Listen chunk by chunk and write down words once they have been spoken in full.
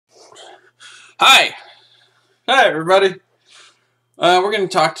Hi! Hi, everybody. We're going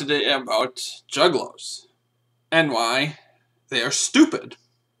to talk today about Juggalos and why they are stupid.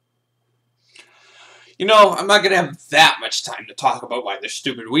 You know, I'm not going to have that much time to talk about why they're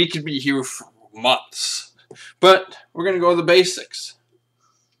stupid. We could be here for months. But we're going to go to the basics.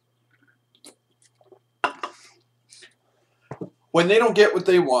 When they don't get what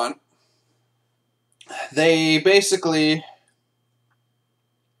they want, they basically...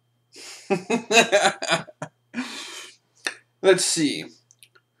 Let's see.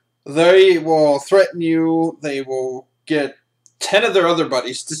 They will threaten you. They will get 10 of their other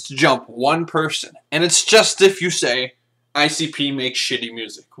buddies just to jump one person. And it's just if you say, ICP makes shitty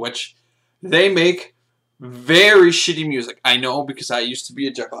music, which they make very shitty music. I know because I used to be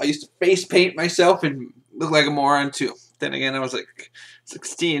a juggalo. I used to face paint myself and look like a moron too. Then again, I was like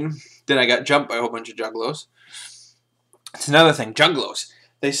 16. Then I got jumped by a whole bunch of juggalos. It's another thing, juggalos.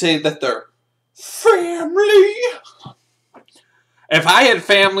 They say that they're family. If I had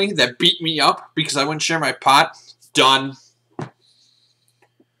family that beat me up because I wouldn't share my pot, done.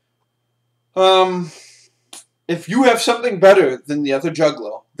 If you have something better than the other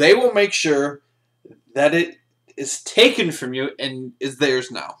juggalo, they will make sure that it is taken from you and is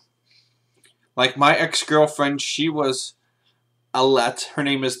theirs now. Like my ex-girlfriend, she was Alette. Her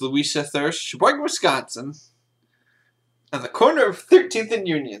name is Louisa Thirst. She worked in Wisconsin. On the corner of 13th and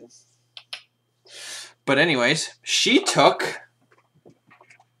Union. But anyways, she took...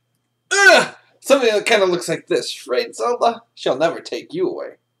 something that kind of looks like this. Right, Zelda? She'll never take you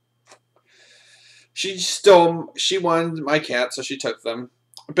away. She wanted my cat, so she took them.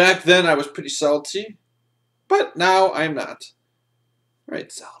 Back then, I was pretty salty. But now, I'm not. Right,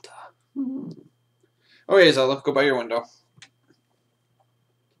 Zelda? Okay, Zelda, go by your window.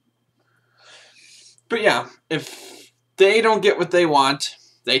 But yeah, if they don't get what they want,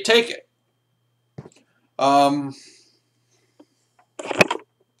 they take it. Hold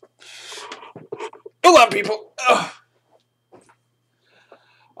on, people.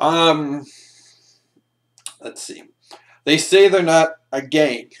 Let's see. They say they're not a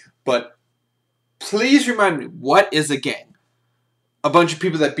gang, but please remind me, what is a gang? A bunch of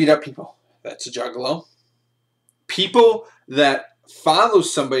people that beat up people. That's a juggalo. People that follow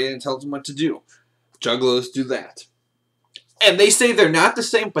somebody and tell them what to do. Juggalos do that. And they say they're not the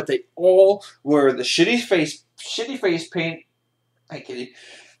same, but they all wear the shitty face paint. I kid you.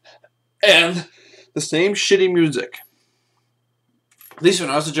 And the same shitty music. At least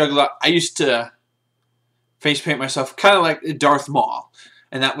when I was a juggalo, I used to face paint myself kind of like Darth Maul.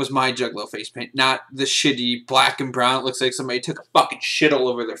 And that was my juggalo face paint. Not the shitty black and brown. It looks like somebody took a fucking shit all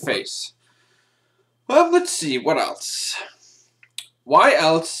over their face. Well, let's see. What else? Why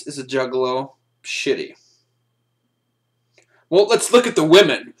else is a juggalo shitty? Well, let's look at the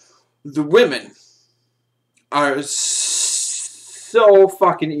women. The women are so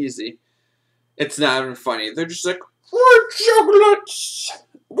fucking easy. It's not even funny. They're just like, we're juggalettes.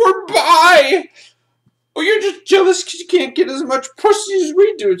 We're bi. Well, you're just jealous because you can't get as much pussy as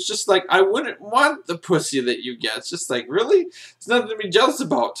we do. It's just like, I wouldn't want the pussy that you get. It's just like, really? It's nothing to be jealous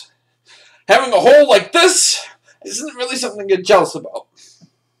about. Having a hole like this isn't really something to get jealous about.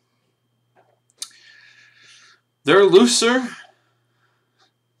 They're looser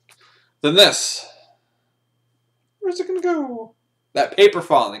than this. Where's it going to go? That paper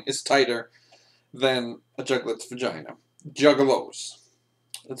falling is tighter than a juggale's vagina. Juggalos.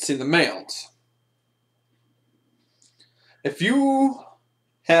 Let's see the males. If you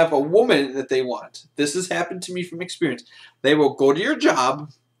have a woman that they want, this has happened to me from experience, they will go to your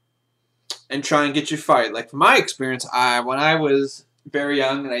job and try and get you fired. Like from my experience, when I was very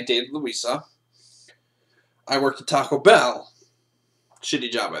young and I dated Louisa, I worked at Taco Bell.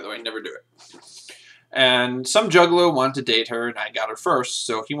 Shitty job, by the way. Never do it. And some juggalo wanted to date her, and I got her first.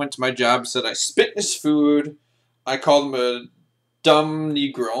 So he went to my job and said, I spit in his food. I called him a dumb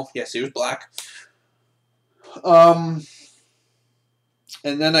Negro. Yes, he was black. And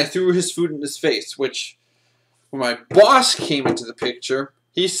then I threw his food in his face, which when my boss came into the picture,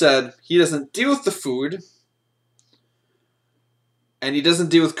 he said he doesn't deal with the food, and he doesn't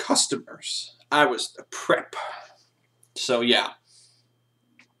deal with customers. I was the prep. So, yeah.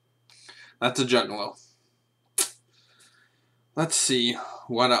 That's a juggalo. Let's see.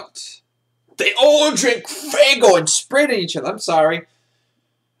 What else? They all drink Faygo and sprayed at each other. I'm sorry.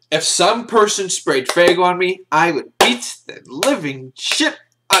 If some person sprayed Faygo on me, I would beat the living shit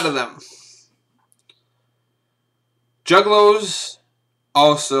out of them. Juggalos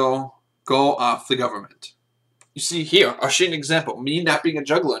also go off the government. You see here, I'll show you an example. Me not being a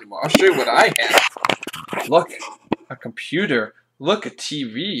juggalo anymore. I'll show you what I have. Look, a computer. Look, a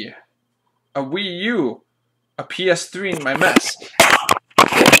TV. a Wii U, a PS3 in my mess.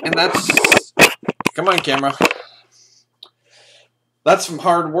 And that's... Come on, camera. That's from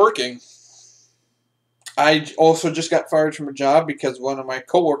hard working. I also just got fired from a job because one of my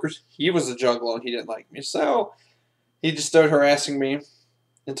coworkers, he was a juggalo and he didn't like me. So he just started harassing me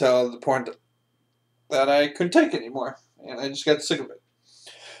until the point that I couldn't take it anymore. And I just got sick of it.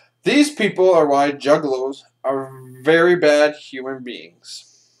 These people are why juggalos are very bad human beings.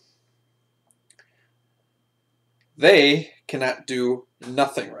 They cannot do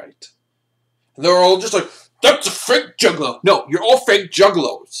nothing right. They're all just like, that's a fake juggalo. No, you're all fake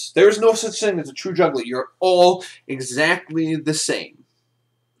juggalos. There is no such thing as a true juggalo. You're all exactly the same.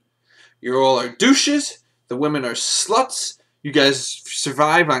 You all are douches. The women are sluts. You guys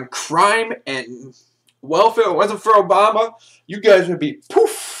survive on crime and welfare. If it wasn't for Obama, you guys would be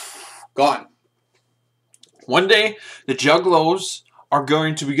poof, gone. One day, the juggalos are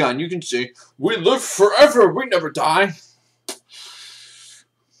going to be gone. You can say, we live forever. We never die.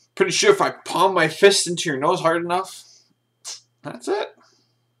 Pretty sure if I palm my fist into your nose hard enough, that's it.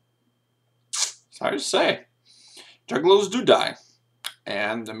 It's hard to say. Juggalos do die.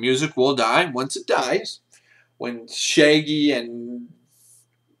 And the music will die once it dies. When Shaggy and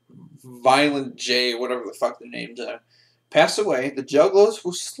Violent J, whatever the fuck their names are, pass away, the juggalos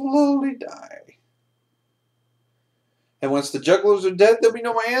will slowly die. And once the juggalos are dead, there'll be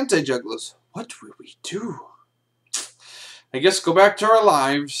no more anti-juggalos. What will we do? I guess go back to our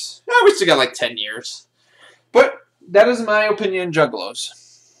lives. We still got like 10 years. But that is my opinion on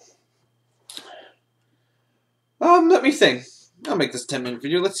juggalos. Let me think. I'll make this a 10-minute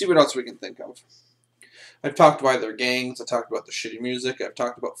video. Let's see what else we can think of. I've talked why they're gangs. I talked about the shitty music. I've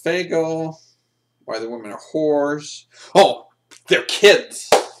talked about Fago. Why the women are whores. Oh, they're kids.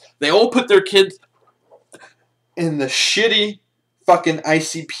 They all put their kids in the shitty fucking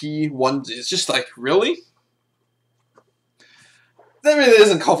ICP onesies. Just like, really? That really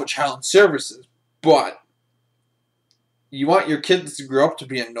doesn't call for child services, but you want your kids to grow up to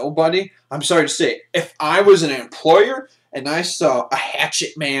be a nobody? I'm sorry to say, if I was an employer and I saw a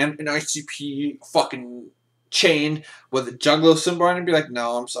hatchet man, an ICP fucking chain with a juggalo symbol on it, I'd be like,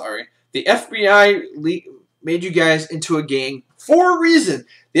 no, I'm sorry. The FBI made you guys into a gang for a reason.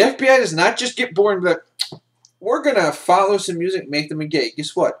 The FBI does not just get bored and be like, we're going to follow some music and make them a gang.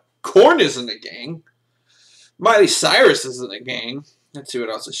 Guess what? Korn isn't a gang. Miley Cyrus isn't a gang. Let's see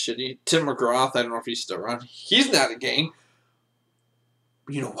what else is shitty. Tim McGraw, I don't know if he's still around. He's not a gang.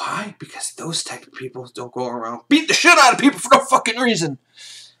 You know why? Because those type of people don't go around beat the shit out of people for no fucking reason.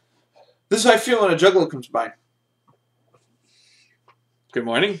 This is how I feel when a juggalo comes by. Good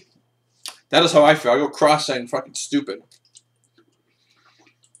morning. That is how I feel. I go cross-eyed and fucking stupid.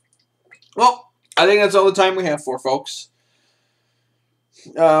 Well, I think that's all the time we have for, folks.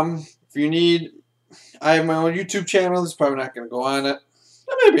 If you need... I have my own YouTube channel. It's probably not going to go on it.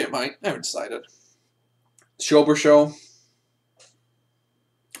 Maybe it might. I haven't decided. Shober Show.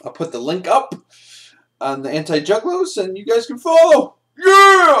 I'll put the link up on the anti-juggalos, and you guys can follow.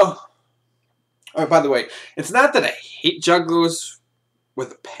 Yeah! Alright, by the way, it's not that I hate juggalos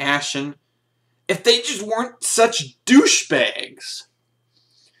with a passion. If they just weren't such douchebags.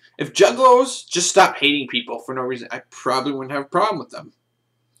 If juggalos just stopped hating people for no reason, I probably wouldn't have a problem with them.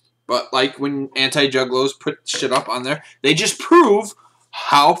 But like when anti-juggalos put shit up on there, they just prove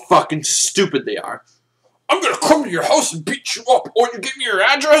how fucking stupid they are. I'm gonna come to your house and beat you up. Or you give me your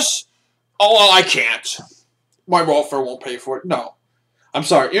address? Oh, well, I can't. My welfare won't pay for it. No. I'm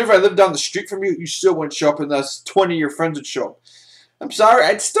sorry. Even if I lived down the street from you, you still wouldn't show up unless 20 of your friends would show up. I'm sorry.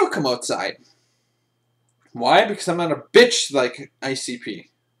 I'd still come outside. Why? Because I'm not a bitch like ICP.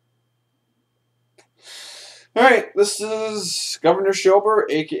 Alright, this is Governor Shober,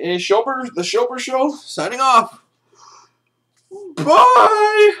 a.k.a. Shober, the Shober Show, signing off.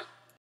 Bye!